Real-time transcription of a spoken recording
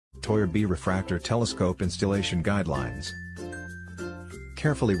ToyerBee Refractor Telescope Installation Guidelines.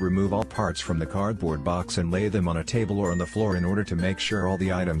 Carefully remove all parts from the cardboard box and lay them on a table or on the floor in order to make sure all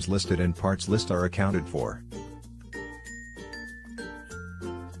the items listed in parts list are accounted for.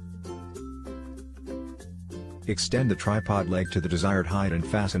 Extend the tripod leg to the desired height and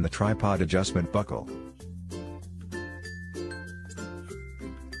fasten the tripod adjustment buckle.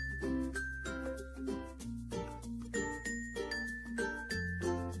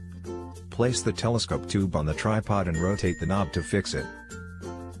 Place the telescope tube on the tripod and rotate the knob to fix it.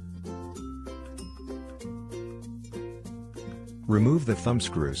 Remove the thumb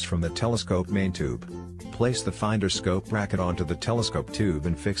screws from the telescope main tube. Place the finder scope bracket onto the telescope tube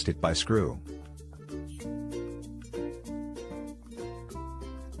and fix it by screw.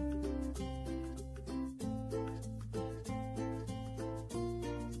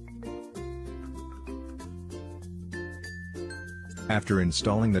 After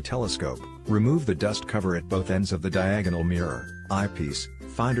installing the telescope, remove the dust cover at both ends of the diagonal mirror, eyepiece,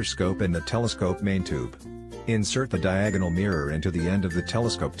 finder scope and the telescope main tube. Insert the diagonal mirror into the end of the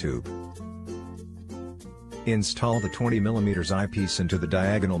telescope tube. Install the 20mm eyepiece into the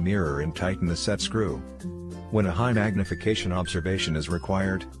diagonal mirror and tighten the set screw. When a high magnification observation is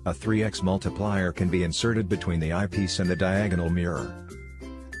required, a 3x multiplier can be inserted between the eyepiece and the diagonal mirror.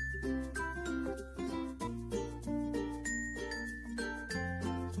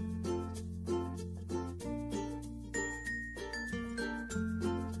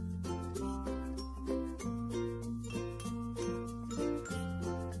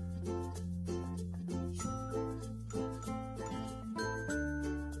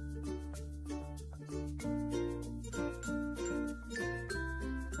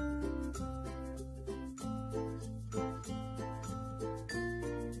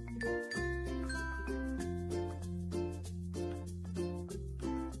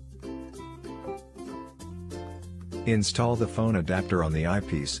 Install the phone adapter on the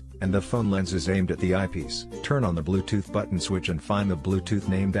eyepiece, and the phone lens is aimed at the eyepiece. Turn on the Bluetooth button switch and find the Bluetooth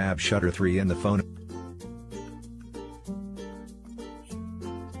named App Shutter 3 in the phone.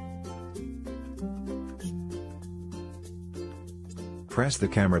 Press the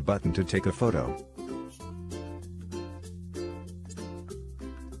camera button to take a photo.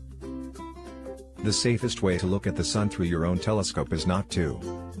 The safest way to look at the sun through your own telescope is not to.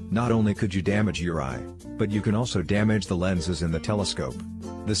 Not only could you damage your eye, but you can also damage the lenses in the telescope.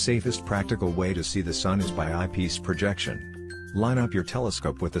 The safest practical way to see the sun is by eyepiece projection. Line up your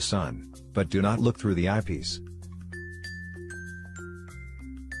telescope with the sun, but do not look through the eyepiece.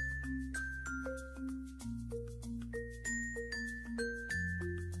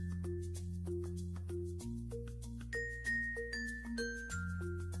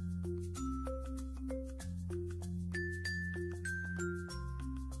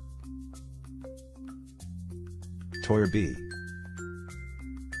 ToyerBee